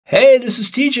Hey, this is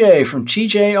TJ from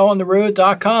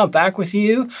tjontheroad.com, back with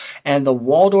you and the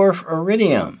Waldorf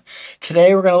Iridium.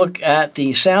 Today we're going to look at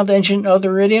the sound engine of the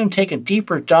Iridium, take a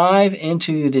deeper dive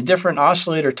into the different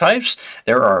oscillator types.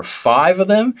 There are 5 of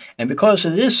them, and because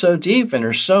it is so deep and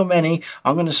there's so many,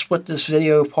 I'm going to split this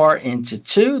video apart into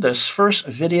 2. This first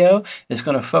video is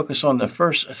going to focus on the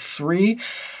first 3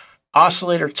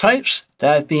 oscillator types,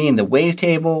 that being the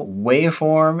wavetable,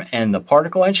 waveform, and the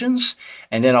particle engines.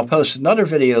 And then I'll post another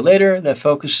video later that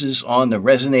focuses on the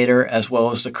resonator as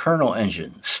well as the kernel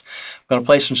engines. I'm going to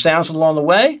play some sounds along the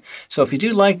way. So if you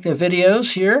do like the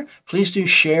videos here, please do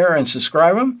share and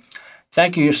subscribe them.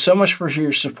 Thank you so much for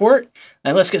your support,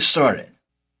 and let's get started.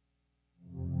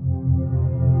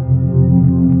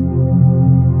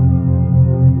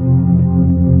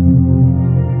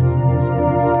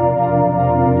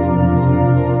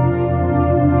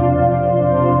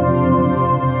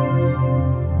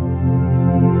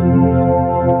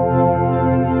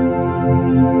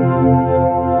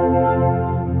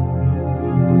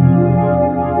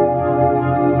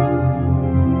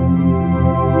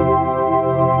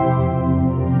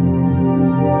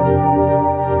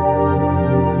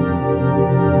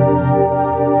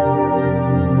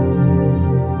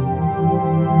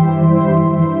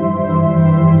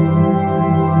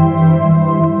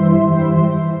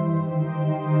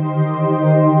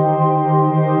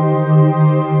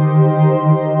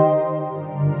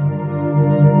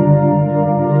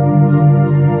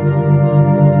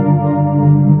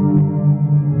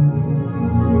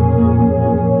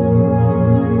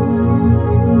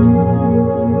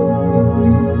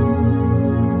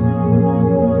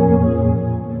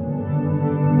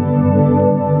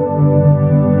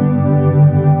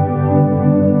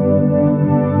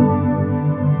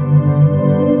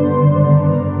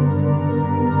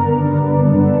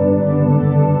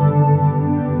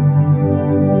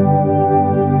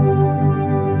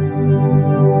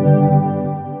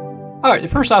 All right, the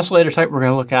first oscillator type we're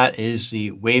going to look at is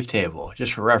the wavetable.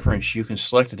 Just for reference, you can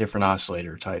select the different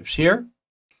oscillator types here.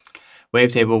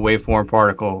 Wavetable, waveform,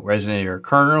 particle, resonator,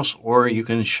 kernels, or you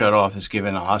can shut off as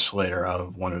given an oscillator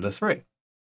of one of the 3.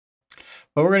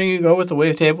 But we're going to go with the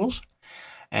wavetables,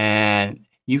 and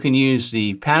you can use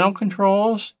the panel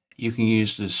controls, you can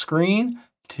use the screen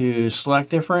to select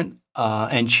different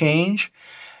and change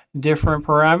different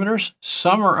parameters.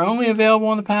 Some are only available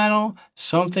on the panel.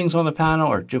 Some things on the panel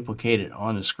are duplicated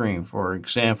on the screen. For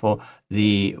example,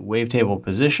 the wavetable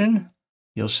position.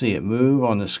 You'll see it move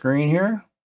on the screen here.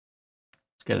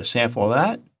 Let's get a sample of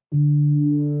that.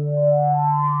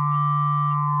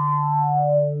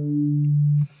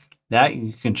 That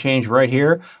you can change right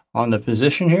here on the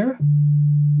position here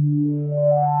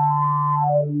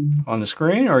on the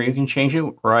screen, or you can change it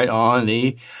right on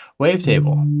the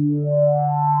wavetable.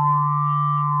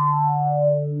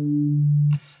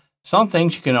 Some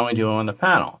things you can only do on the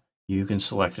panel. You can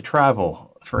select the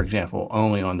travel, for example,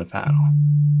 only on the panel.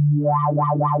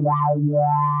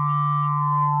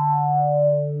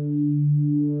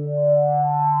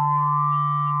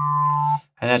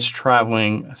 And that's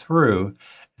traveling through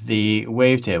the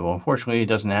wavetable. Unfortunately, it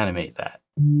doesn't animate that.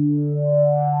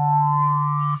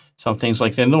 Some things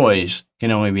like the noise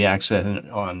can only be accessed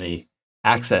on the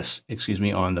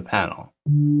on the panel.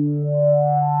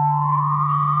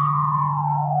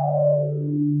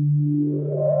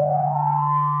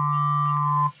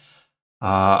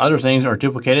 Other things are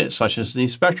duplicated, such as the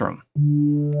spectrum.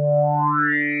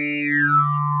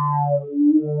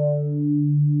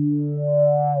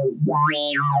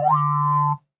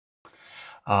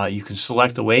 You can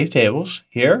select the wavetables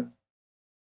here.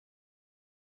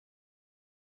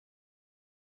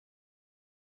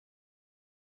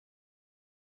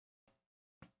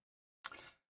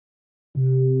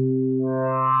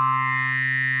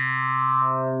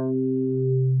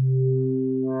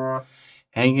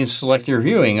 And you can select your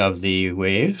viewing of the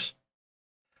waves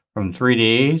from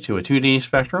 3D to a 2D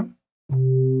spectrum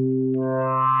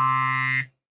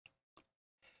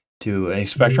to a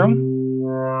spectrum.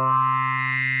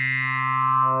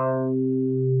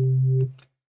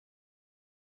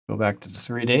 Go back to the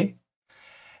 3D.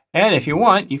 And if you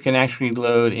want, you can actually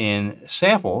load in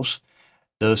samples.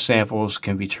 Those samples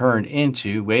can be turned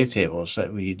into wavetables.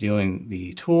 That we're doing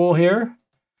the tool here,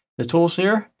 the tools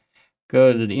here.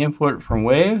 Go to the input from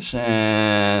waves,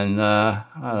 and I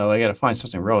don't know, I got to find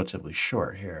something relatively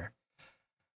short here.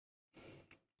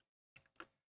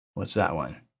 What's that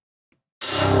one?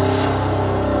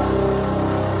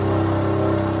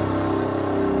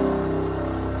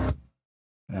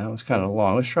 That was kind of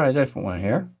long. Let's try a different one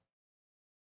here.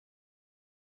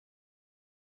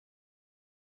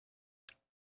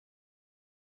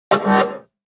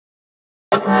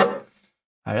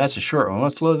 All right, that's a short one.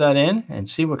 Let's load that in and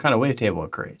see what kind of wavetable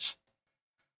it creates.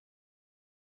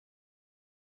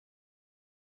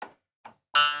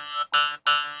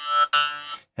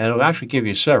 And it'll actually give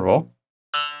you several.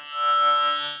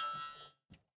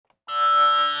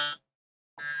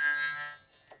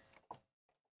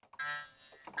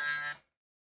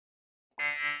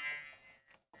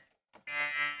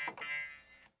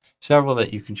 Several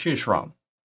that you can choose from.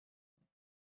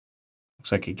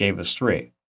 Looks like it gave us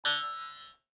 3.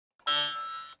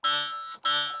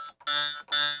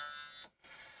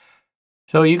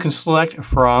 So you can select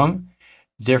from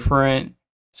different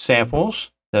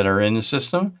samples that are in the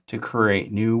system to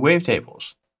create new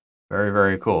wavetables. Very,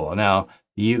 very cool. Now,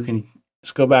 you can,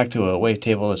 let's go back to a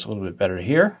wavetable that's a little bit better to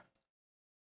hear.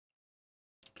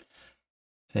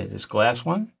 Say this glass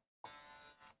one,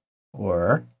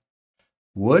 or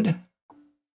wood.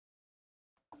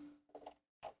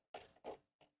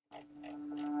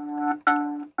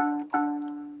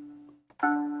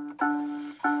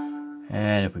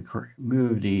 And if we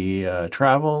move the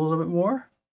travel a little bit more,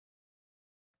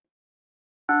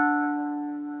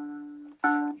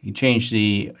 you can change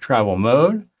the travel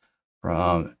mode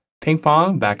from ping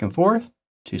pong back and forth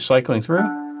to cycling through.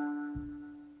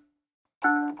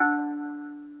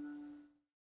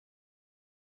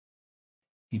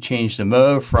 You change the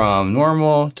mode from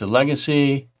normal to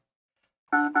legacy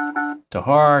to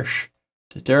harsh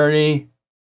to dirty,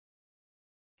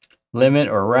 limit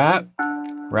or wrap.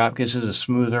 Wrap gives it a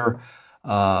smoother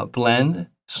blend,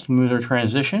 smoother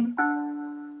transition.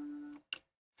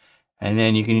 And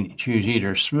then you can choose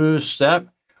either smooth step,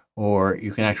 or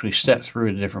you can actually step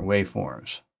through the different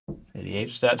waveforms.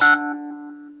 88 steps.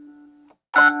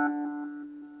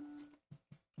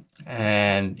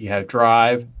 And you have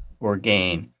drive or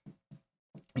gain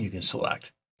you can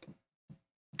select.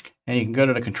 And you can go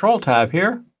to the control tab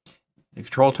here. The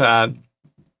control tab,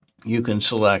 you can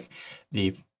select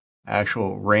the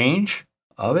actual range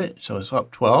of it. So it's up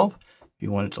 12. If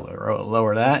you wanted to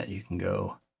lower that, you can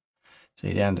go,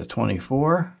 say, down to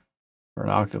 24 for an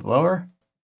octave lower.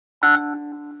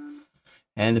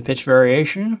 And the pitch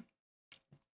variation.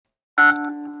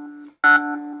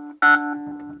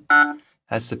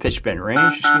 That's the pitch bend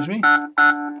range, excuse me.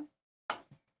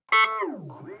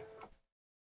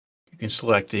 You can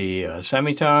select the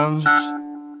semitones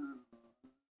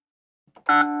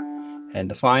and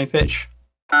the fine pitch.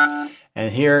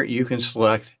 And here you can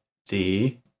select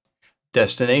the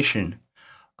destination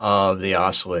of the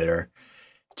oscillator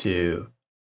to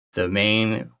the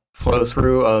main flow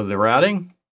through of the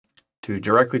routing, to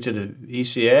directly to the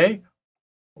VCA,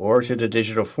 or to the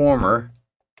digital former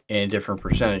in different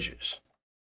percentages.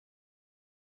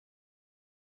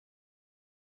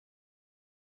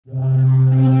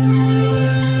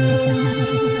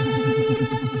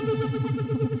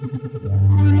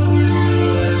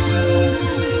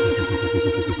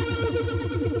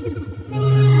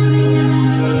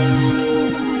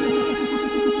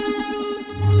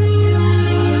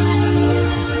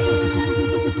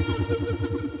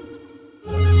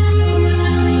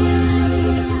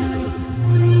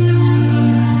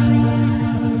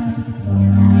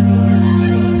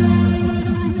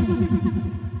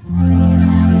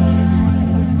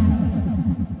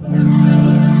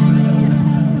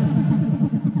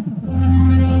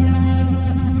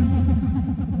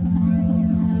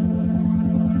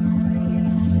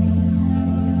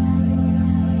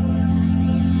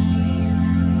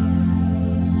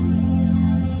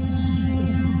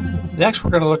 Next,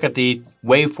 we're going to look at the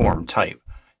waveform type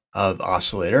of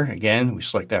oscillator. Again, we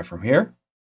select that from here.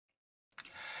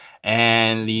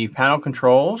 And the panel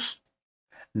controls,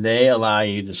 they allow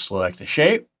you to select the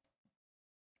shape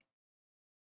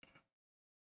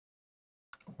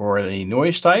or the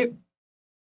noise type.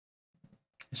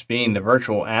 This being the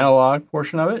virtual analog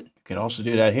portion of it. You can also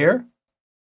do that here.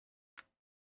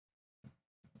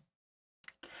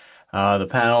 The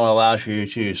panel allows you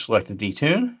to select the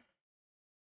detune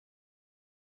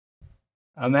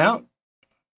amount,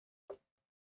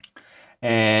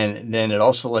 and then it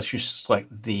also lets you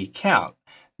select the count.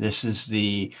 This is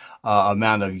the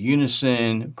amount of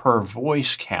unison per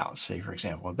voice count. Say, for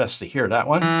example, best to hear that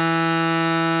one.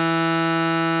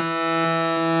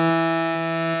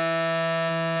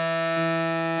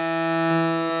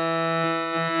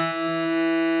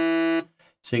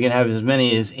 So you can have as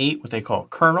many as 8 what they call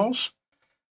kernels.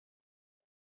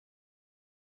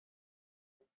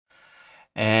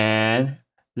 And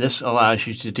this allows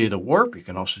you to do the warp. You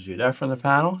can also do that from the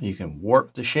panel. You can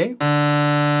warp the shape.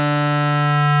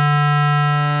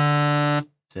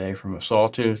 Say from a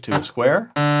sawtooth to a square.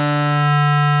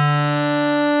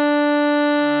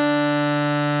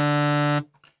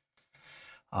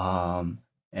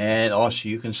 And also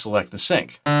you can select the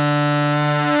sync.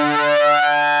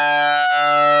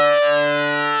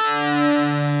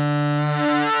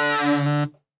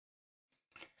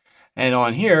 And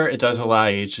on here, it does allow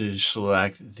you to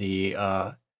select the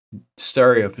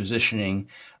stereo positioning,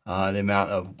 the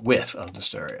amount of width of the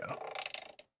stereo.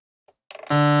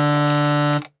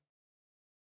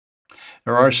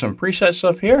 There are some presets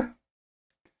up here.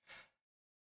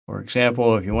 For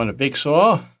example, if you want a big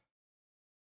saw,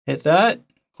 hit that,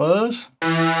 close.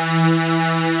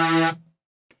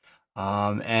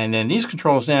 And then these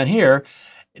controls down here,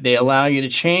 they allow you to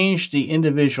change the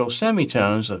individual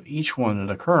semitones of each one of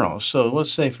the kernels. So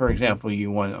let's say, for example, you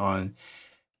want on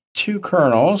 2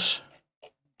 kernels.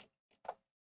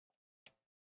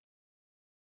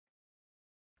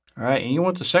 All right, and you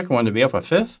want the second one to be up a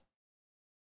fifth.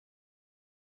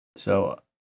 So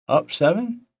up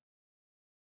 7.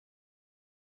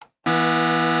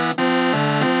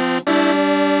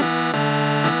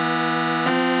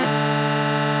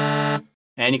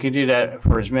 And you can do that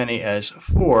for as many as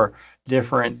 4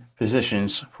 different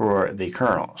positions for the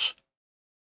kernels.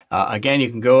 Again, you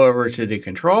can go over to the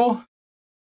control.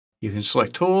 You can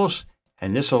select tools,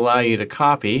 and this will allow you to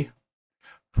copy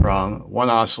from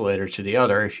one oscillator to the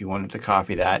other if you wanted to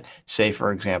copy that. Say,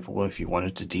 for example, if you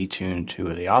wanted to detune 2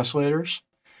 of the oscillators.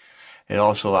 It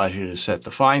also allows you to set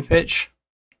the fine pitch,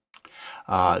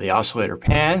 the oscillator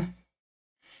pan,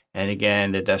 and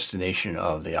again, the destination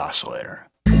of the oscillator.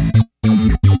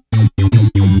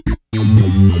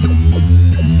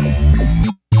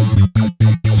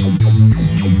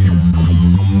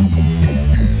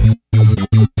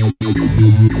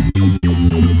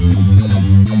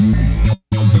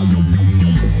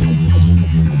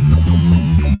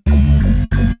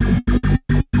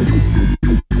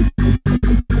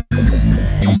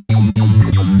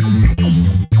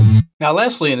 Now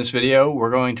lastly in this video, we're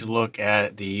going to look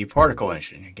at the particle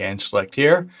engine. Again, select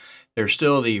here. There's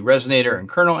still the resonator and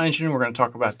kernel engine. We're going to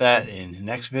talk about that in the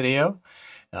next video.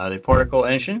 The particle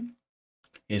engine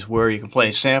is where you can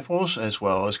play samples as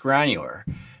well as granular.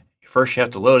 First you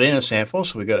have to load in a sample,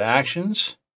 so we go to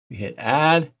Actions, we hit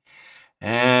Add,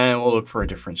 and we'll look for a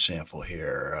different sample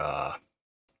here.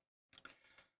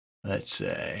 Let's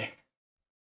say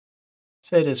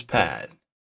this pad.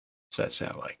 What's that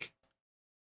sound like?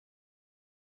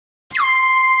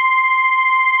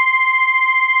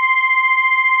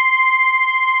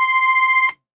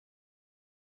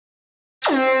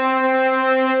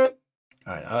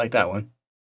 All right, I like that one.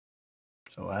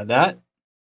 So we'll add that.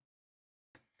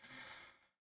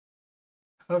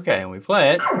 Okay, and we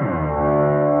play it.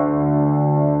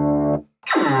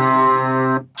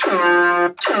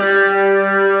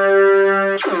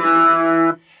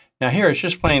 Now here it's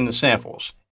just playing the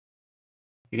samples.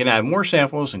 You can add more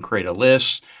samples and create a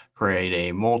list, create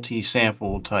a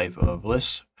multi-sample type of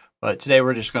list. But today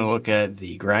we're just going to look at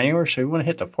the granular. So we want to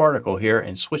hit the particle here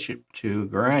and switch it to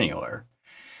granular.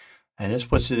 And this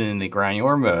puts it in the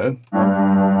granular mode.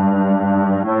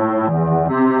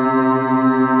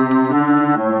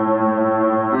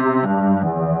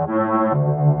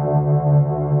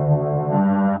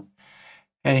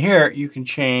 And here you can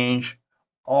change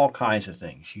all kinds of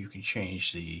things. You can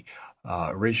change the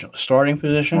original starting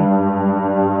position.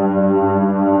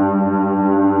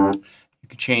 You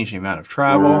can change the amount of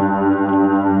travel.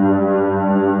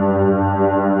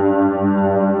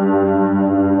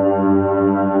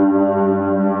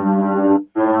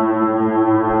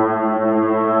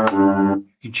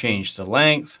 You can change the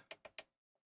length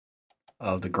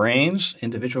of the grains,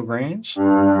 individual grains.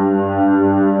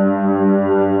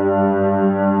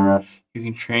 You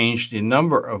can change the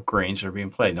number of grains that are being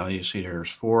played. Now you see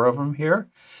there's 4 of them here.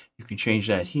 You can change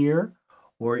that here,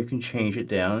 or you can change it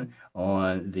down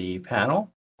on the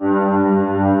panel.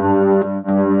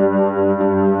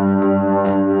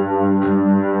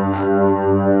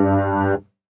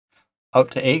 Up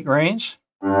to 8 grains.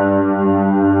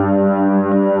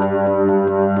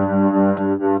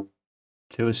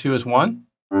 2 as few as 1.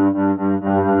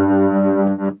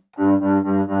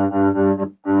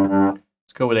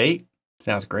 Let's go with 8.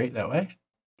 Sounds great that way,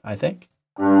 I think.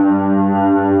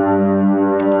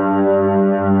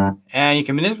 And you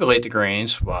can manipulate the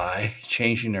grains by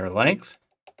changing their length.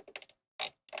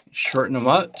 Shorten them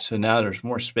up, so now there's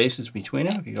more spaces between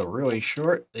them. If you go really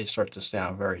short, they start to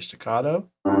sound very staccato.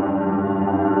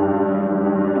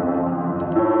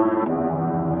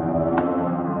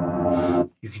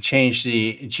 You can change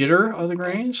the jitter of the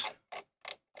grains.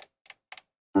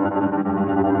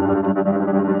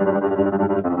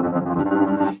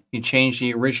 You can change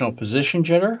the original position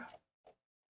jitter.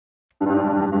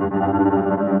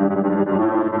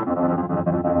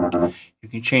 You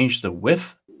can change the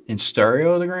width in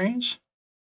stereo of the grains.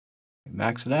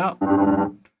 Max it out.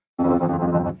 You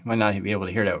might not be able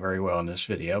to hear that very well in this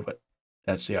video, but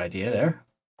that's the idea there.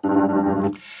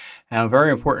 Now,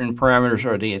 very important parameters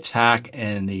are the attack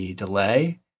and the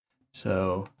delay.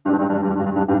 So it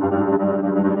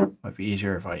might be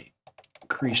easier if I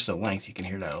increase the length. You can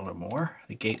hear that a little more,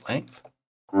 the gate length.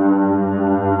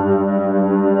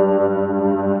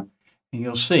 And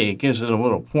you'll see it gives it a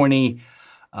little pointy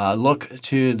look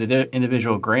to the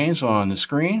individual grains on the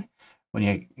screen when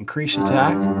you increase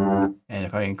attack. And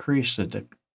if I increase the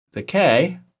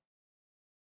decay,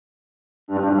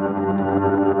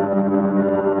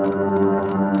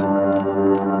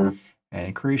 and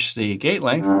increase the gate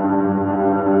length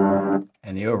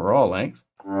and the overall length,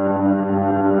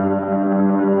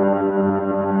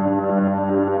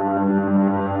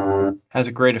 has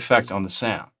a great effect on the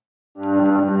sound.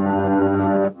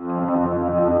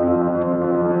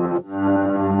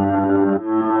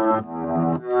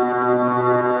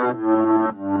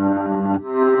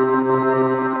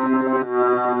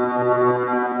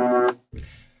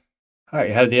 All right,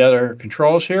 you have the other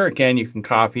controls here. Again, you can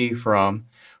copy from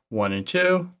 1 and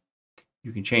 2.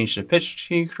 You can change the pitch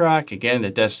track. Again, the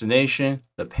destination,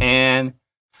 the pan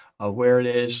of where it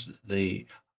is, the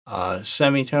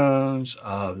semitones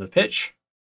of the pitch.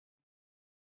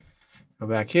 Go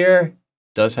back here. It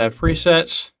does have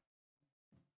presets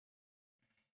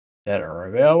that are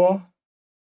available.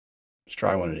 Let's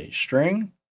try one of these.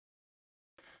 String.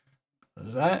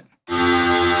 Close that.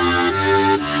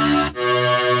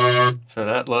 So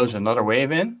that loads another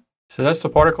wave in. So that's the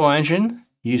particle engine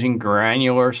using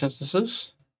granular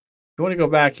synthesis. If you want to go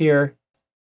back here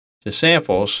to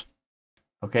samples,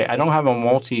 okay, I don't have a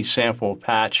multi-sample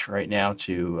patch right now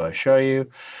to show you,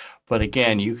 but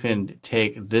again, you can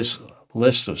take this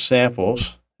list of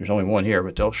samples. There's only one here,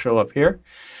 but they'll show up here.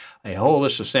 A whole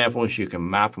list of samples, you can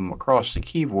map them across the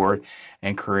keyboard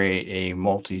and create a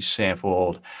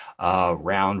multi-sampled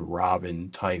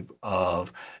round-robin type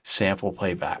of sample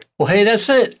playback. Well, hey, that's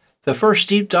it. The first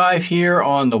deep dive here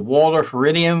on the Waldorf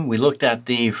Iridium. We looked at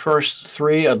the first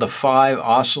 3 of the 5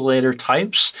 oscillator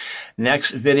types.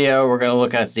 Next video, we're going to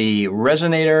look at the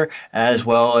resonator as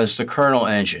well as the kernel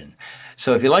engine.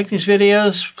 So if you like these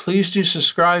videos, please do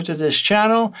subscribe to this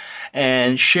channel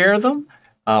and share them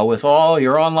with all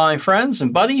your online friends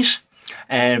and buddies.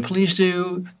 And please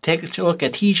do take a look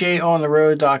at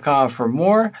tjontheroad.com for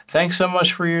more. Thanks so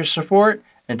much for your support.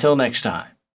 Until next time.